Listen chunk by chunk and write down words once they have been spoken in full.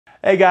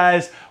Hey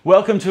guys,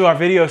 welcome to our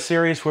video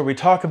series where we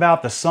talk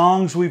about the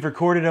songs we've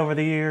recorded over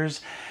the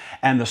years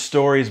and the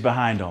stories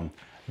behind them.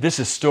 This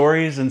is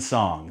Stories and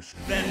Songs.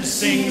 Then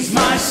sings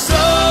my soul,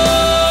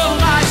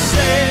 my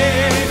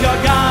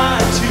Savior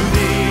God to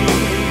thee.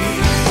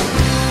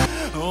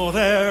 Oh,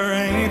 there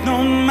ain't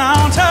no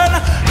mountain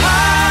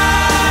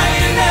high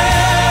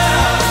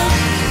enough.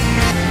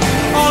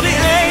 All the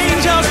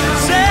angels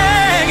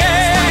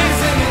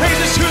singing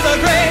praises to the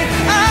great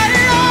I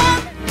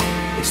am.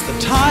 It's the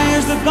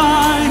ties that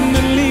bind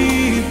and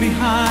leave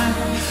behind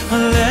a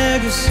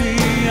legacy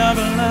of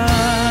love.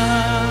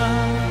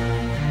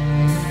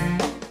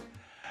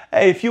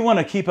 Hey, if you want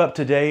to keep up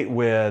to date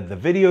with the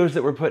videos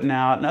that we're putting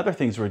out and other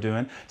things we're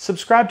doing,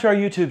 subscribe to our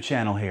YouTube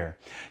channel here.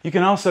 You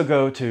can also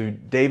go to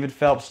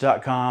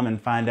davidphelps.com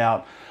and find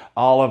out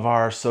all of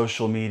our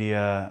social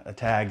media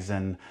tags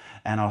and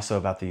also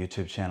about the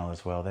YouTube channel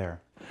as well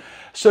there.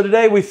 So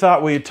today we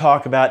thought we'd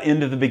talk about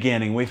Into the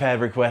Beginning. We've had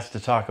requests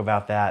to talk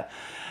about that.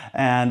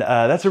 And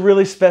that's a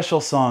really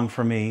special song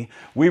for me.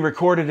 We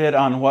recorded it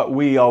on what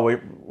we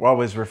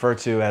always refer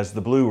to as the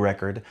Blue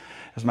record. It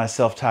was my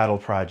self-titled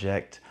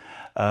project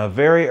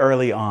very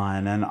early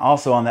on. And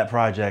also on that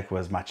project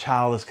was My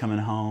Child Is Coming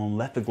Home,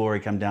 Let the Glory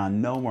Come Down,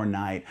 No More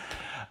Night,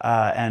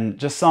 and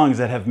just songs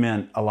that have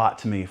meant a lot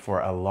to me for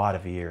a lot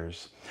of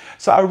years.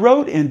 So I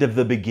wrote Into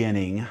the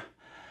Beginning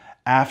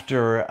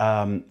after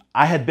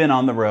I had been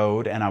on the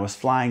road and I was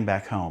flying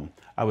back home.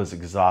 I was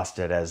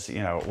exhausted, as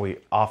you know, we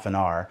often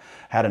are.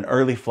 Had an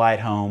early flight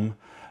home.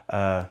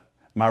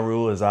 My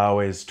rule is I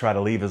always try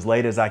to leave as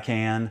late as I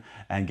can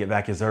and get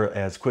back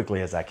as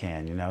quickly as I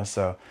can, you know.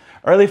 So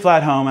early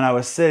flight home, and I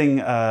was sitting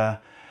there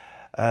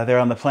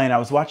on the plane. I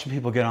was watching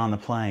people get on the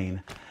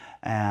plane,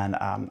 and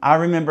I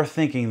remember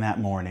thinking that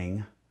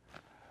morning,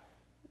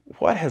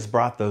 what has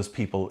brought those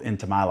people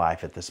into my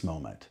life at this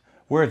moment?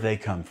 Where have they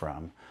come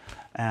from?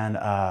 And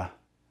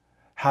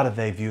how do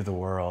they view the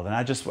world? And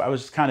I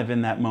was kind of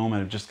in that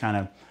moment of just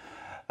kind of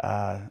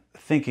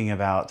thinking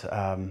about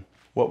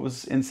what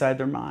was inside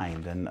their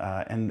mind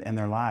and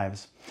their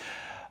lives.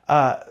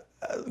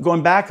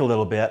 Going back a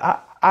little bit,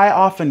 I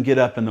often get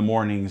up in the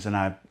mornings and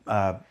I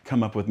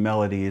come up with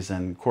melodies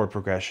and chord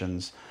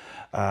progressions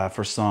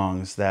for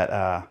songs that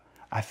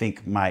I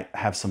think might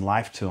have some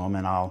life to them,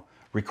 and I'll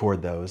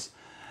record those.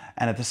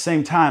 And at the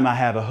same time, I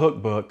have a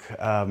hook book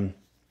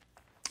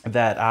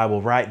that I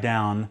will write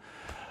down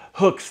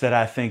hooks that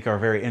I think are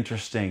very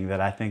interesting, that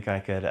I think I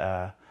could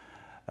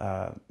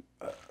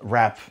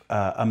wrap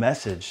a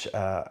message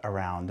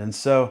around. And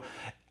so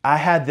I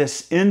had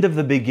this End of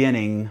the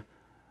Beginning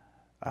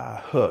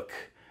hook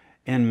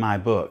in my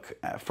book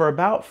for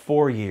about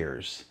 4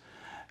 years.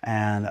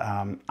 And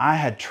I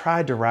had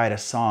tried to write a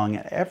song,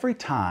 and every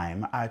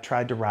time I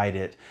tried to write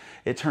it,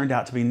 it turned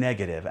out to be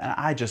negative. And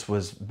I just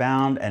was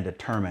bound and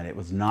determined it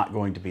was not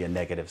going to be a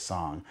negative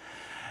song.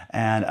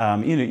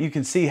 And you know, you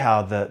can see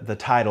how the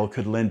title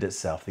could lend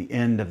itself, the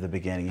end of the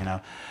beginning, you know.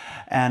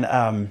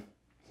 And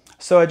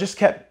so I just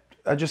kept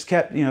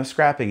you know,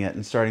 scrapping it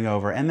and starting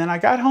over. And then I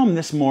got home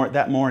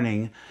that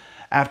morning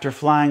after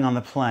flying on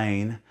the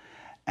plane,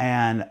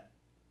 and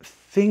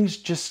things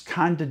just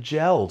kind of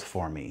gelled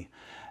for me.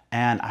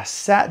 And I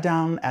sat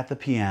down at the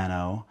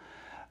piano.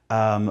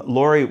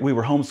 Lori, we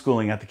were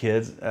homeschooling at the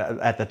kids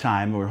at the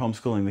time. We were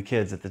homeschooling the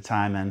kids at the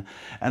time,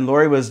 and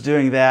Lori was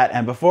doing that.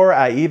 And before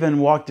I even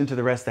walked into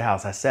the rest of the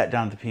house, I sat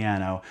down at the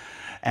piano,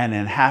 and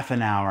in half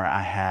an hour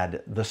I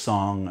had the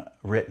song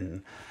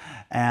written.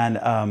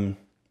 And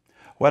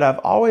what I've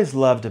always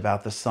loved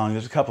about the song,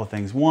 there's a couple of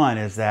things. One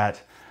is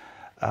that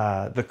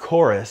the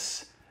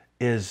chorus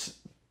is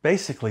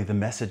basically the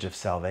message of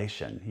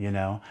salvation, you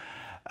know.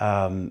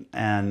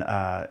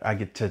 I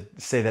get to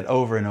say that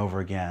over and over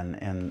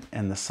again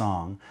in the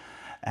song.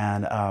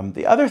 And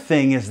the other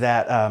thing is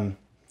that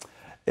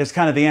it's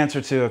kind of the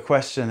answer to a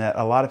question that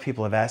a lot of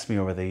people have asked me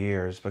over the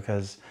years,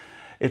 because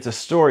it's a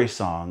story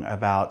song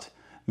about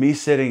me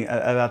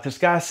about this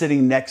guy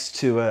sitting next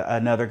to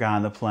another guy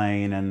on the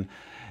plane, and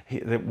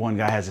one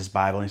guy has his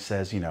Bible and he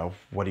says, you know,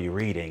 what are you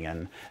reading?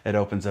 And it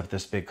opens up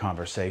this big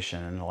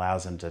conversation and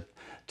allows him to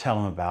tell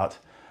him about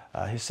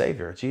his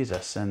Savior,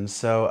 Jesus. And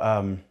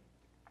so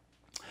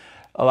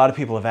a lot of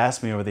people have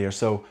asked me over the years,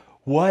 so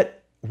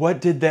what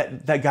did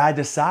that guy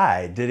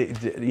decide?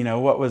 You know,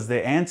 what was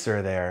the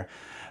answer there?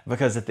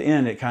 Because at the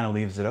end, it kind of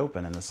leaves it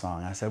open in the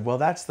song. I said, well,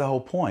 that's the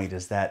whole point,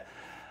 is that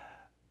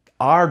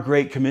our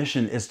Great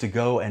Commission is to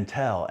go and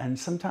tell. And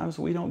sometimes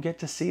we don't get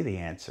to see the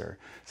answer.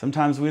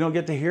 Sometimes we don't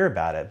get to hear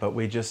about it, but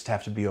we just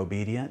have to be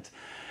obedient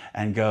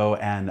and go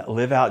and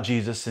live out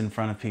Jesus in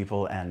front of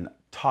people and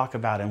talk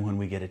about him when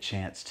we get a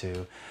chance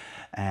to.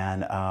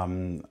 And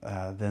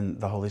then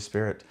the Holy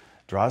Spirit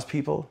draws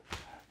people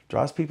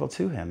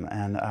to him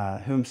and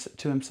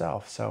to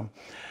himself.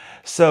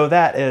 So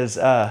that is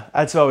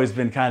that's always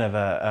been kind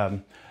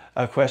of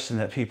a question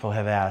that people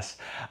have asked.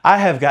 I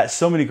have got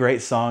so many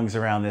great songs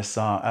around this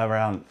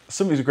song,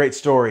 so many great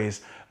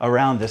stories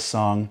around this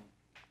song.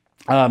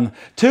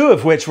 Two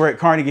of which were at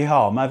Carnegie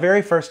Hall. My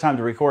very first time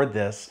to record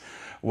this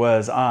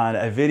was on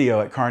a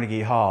video at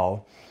Carnegie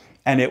Hall.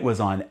 and it was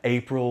on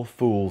April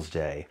Fool's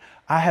Day.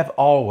 I have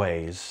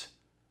always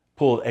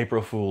pulled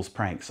April Fool's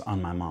pranks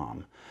on my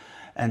mom.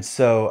 And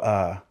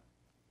so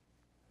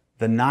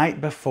the night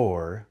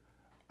before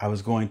I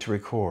was going to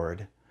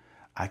record,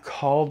 I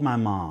called my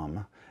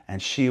mom,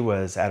 and she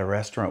was at a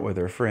restaurant with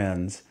her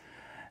friends.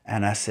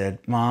 And I said,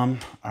 "Mom,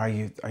 are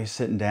you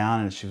sitting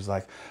down?" And she was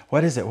like,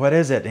 "What is it? What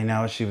is it?" You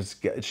know, she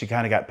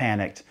kind of got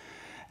panicked.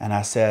 And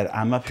I said,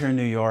 "I'm up here in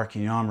New York.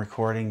 You know, I'm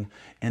recording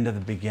Into the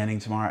Beginning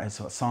tomorrow. It's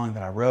a song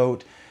that I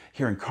wrote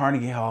here in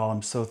Carnegie Hall.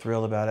 I'm so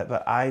thrilled about it.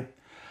 But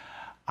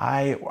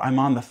I'm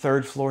on the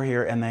 3rd floor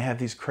here, and they have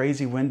these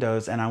crazy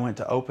windows, and I went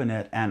to open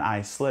it, and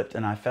I slipped,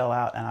 and I fell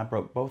out, and I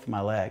broke both of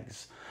my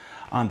legs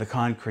on the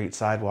concrete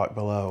sidewalk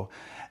below.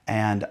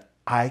 And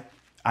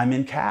I'm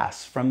in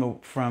casts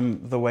from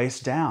the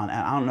waist down, and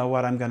I don't know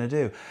what I'm going to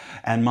do."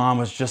 And Mom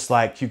was just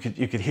like, you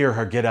could hear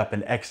her get up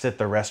and exit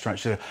the restaurant.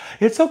 She said,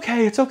 "It's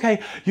okay, it's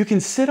okay. You can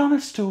sit on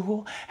a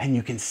stool and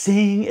you can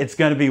sing. It's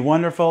going to be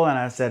wonderful." And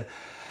I said,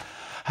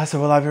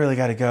 "Well, I've really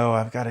got to go.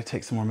 I've got to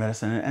take some more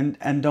medicine,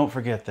 and don't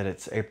forget that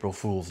it's April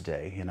Fool's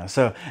Day, you know."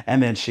 So,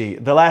 and then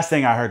the last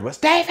thing I heard was,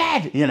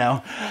 "David," you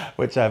know,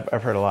 which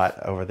I've heard a lot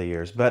over the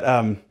years, but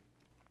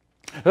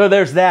so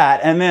there's that.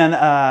 And then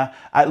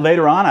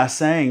later on, I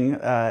sang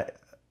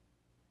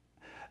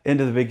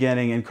Into the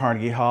Beginning in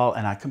Carnegie Hall,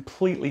 and I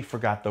completely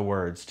forgot the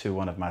words to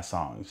one of my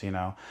songs, you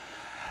know.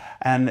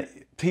 And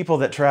people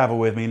that travel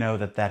with me know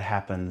that that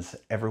happens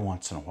every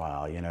once in a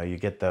while. You know, you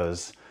get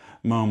those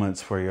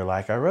moments where you're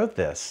like, "I wrote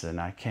this,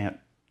 and I can't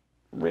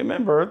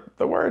remember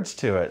the words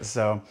to it."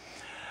 So,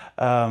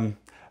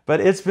 but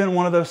it's been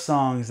one of those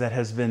songs that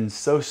has been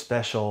so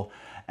special.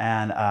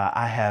 And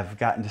I have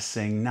gotten to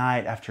sing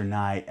night after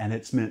night, and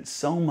it's meant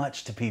so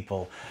much to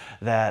people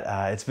that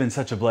it's been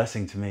such a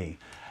blessing to me.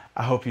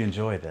 I hope you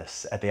enjoy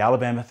this at the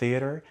Alabama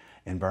Theater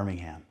in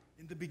Birmingham.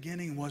 In the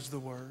beginning was the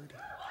Word,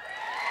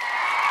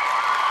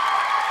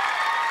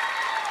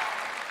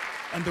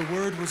 and the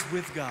Word was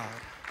with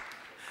God,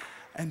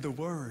 and the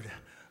Word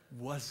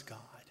was God.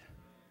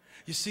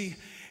 You see,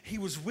 He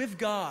was with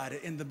God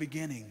in the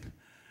beginning,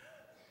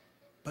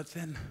 but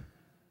then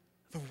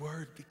the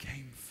Word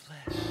became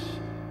flesh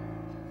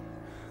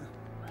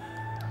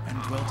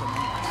and dwelt among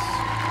us.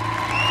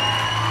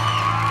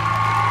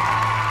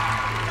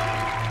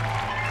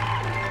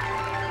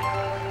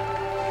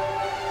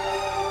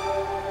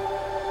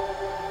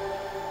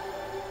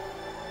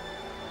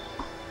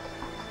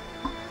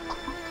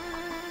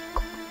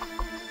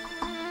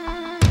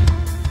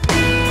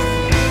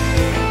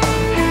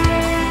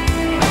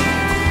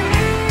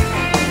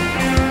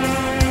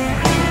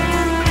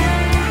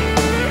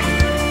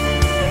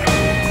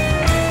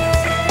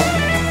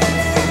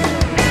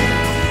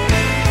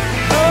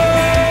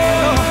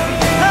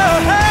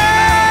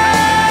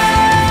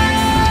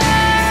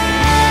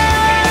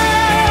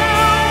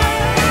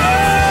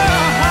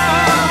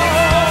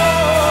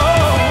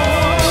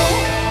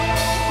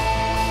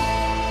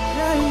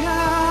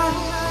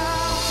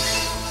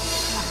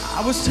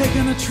 I was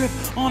taking a trip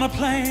on a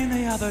plane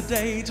the other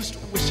day, just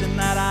wishing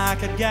that I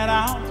could get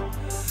out,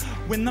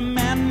 when the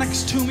man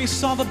next to me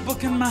saw the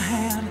book in my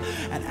hand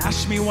and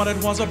asked me what it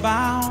was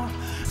about.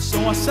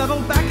 So I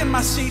settled back in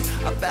my seat,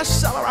 a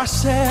bestseller, I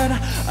said,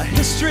 a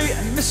history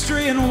and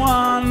mystery in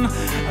one.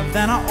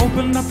 Then I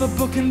opened up the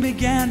book and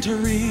began to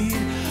read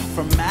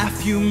from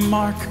Matthew,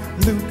 Mark,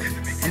 Luke,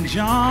 and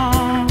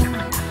John.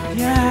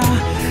 Yeah,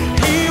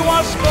 he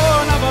was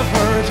born of a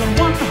virgin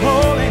one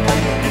holy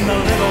night in the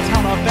little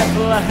town of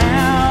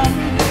Bethlehem.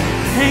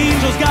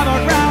 Angels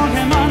gathered round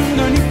him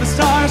underneath the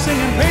stars,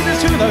 singing praises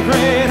to the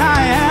great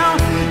I am.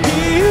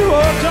 He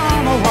walked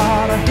on the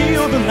water,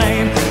 healed the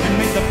lame, and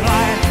made the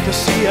blind to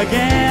see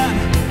again.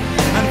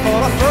 And for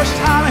the first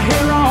time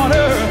here on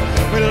earth,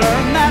 we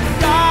learned that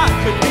God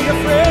could be a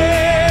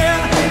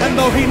friend. And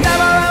though he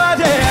never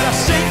ever did a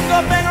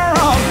single thing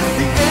wrong,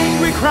 the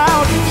angry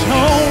crowd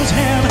chose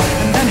him.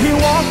 And then he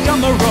walked on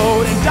the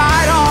road and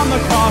died on the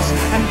cross,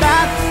 and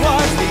that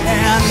was the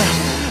end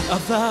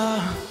of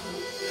the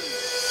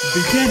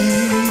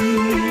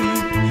beginning.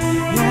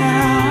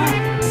 Yeah.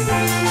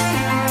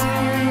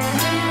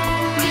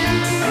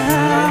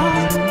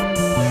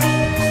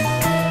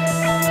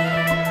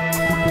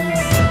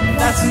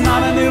 That's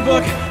not a new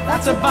book,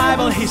 that's a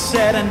Bible, he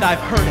said, and I've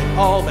heard it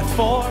all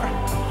before.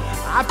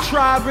 I've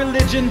tried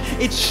religion,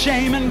 it's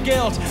shame and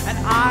guilt, and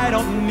I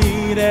don't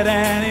need it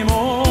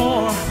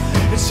anymore.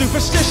 It's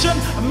superstition,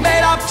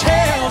 made up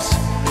tales,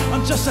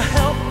 just to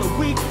help the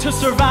weak to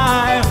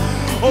survive.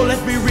 Oh,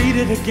 let me read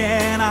it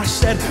again, I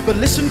said, but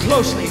listen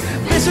closely,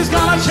 this is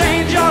gonna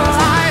change your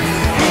life.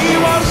 He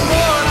was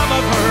born of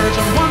a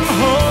virgin one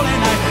holy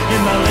night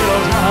in the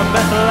little town of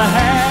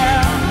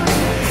Bethlehem.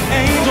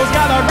 Angels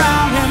gathered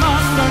round him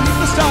underneath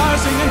the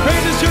stars, singing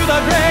praises to the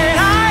great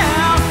I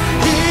am.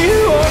 He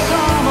walked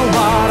on the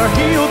water,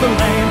 healed the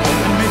lame,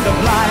 and made the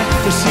blind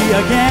to see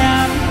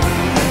again.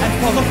 And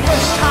for the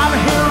first time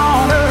here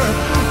on earth,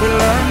 we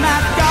learned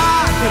that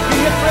God could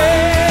be a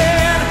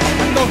friend.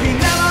 And though he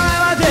never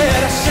ever did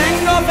a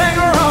single thing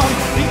wrong,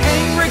 the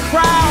angry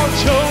crowd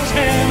chose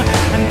him.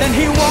 And then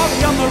he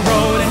walked on the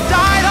road and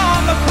died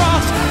on the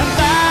cross, and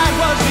that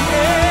was the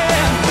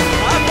end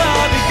of the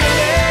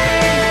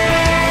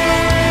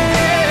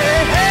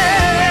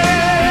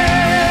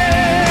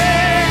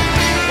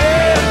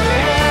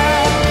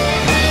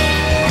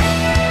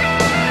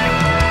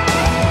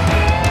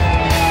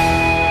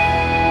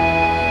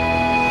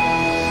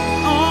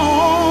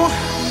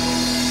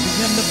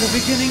the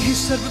beginning, he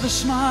said with a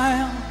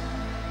smile,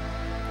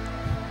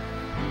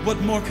 what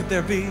more could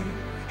there be?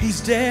 He's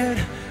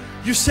dead.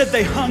 You said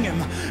they hung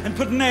him and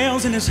put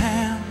nails in his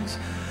hands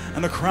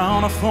and a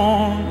crown of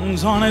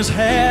thorns on his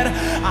head.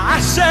 I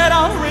said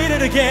I'll read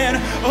it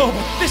again. Oh,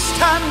 but this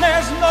time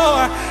there's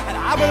more, and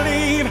I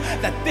believe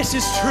that this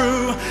is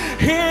true.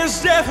 His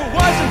death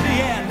wasn't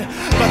the end,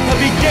 but the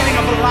beginning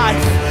of a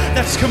life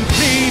that's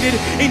completed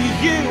in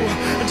you.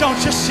 Don't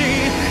you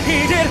see?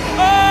 He did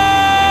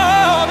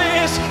all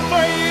this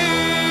for you.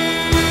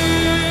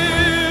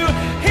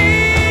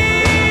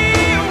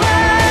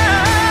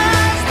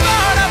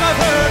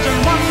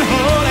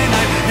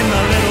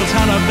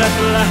 Of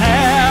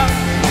Bethlehem,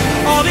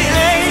 all the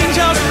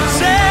angels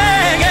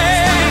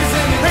singing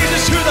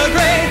praises to the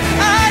great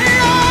I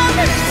am.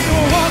 Who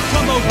walked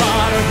on the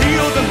water,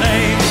 healed the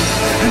lame,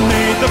 and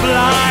made the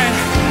blind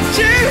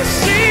to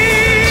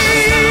see.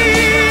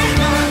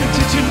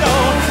 Did you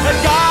know that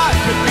God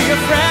could be a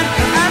friend?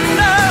 And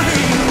no,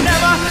 he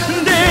never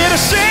did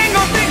a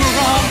single thing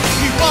wrong.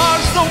 He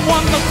was the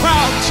one the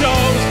crowd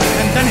chose,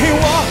 and then he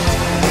walked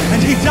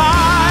and he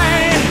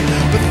died.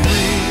 But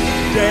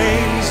 3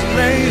 days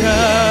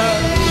later,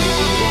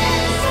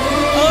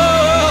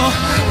 oh,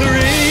 3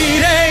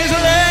 days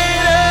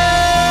later,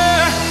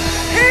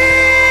 he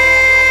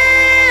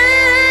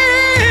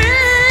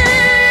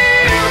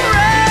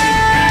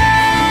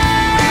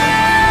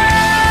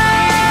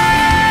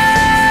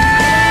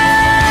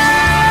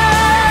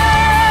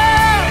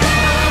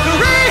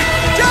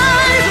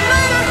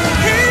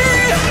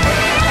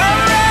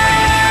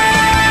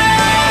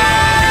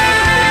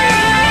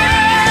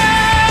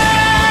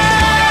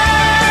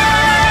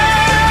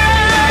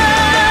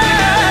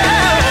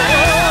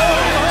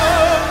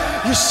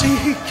you see,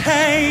 he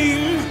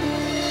came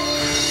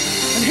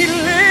and he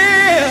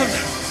lived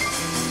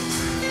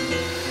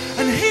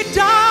and he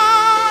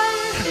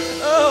died.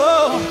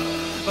 Oh,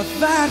 but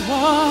that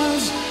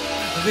was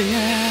the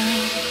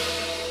end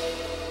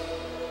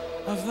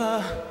of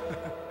the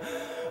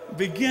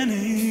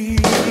beginning.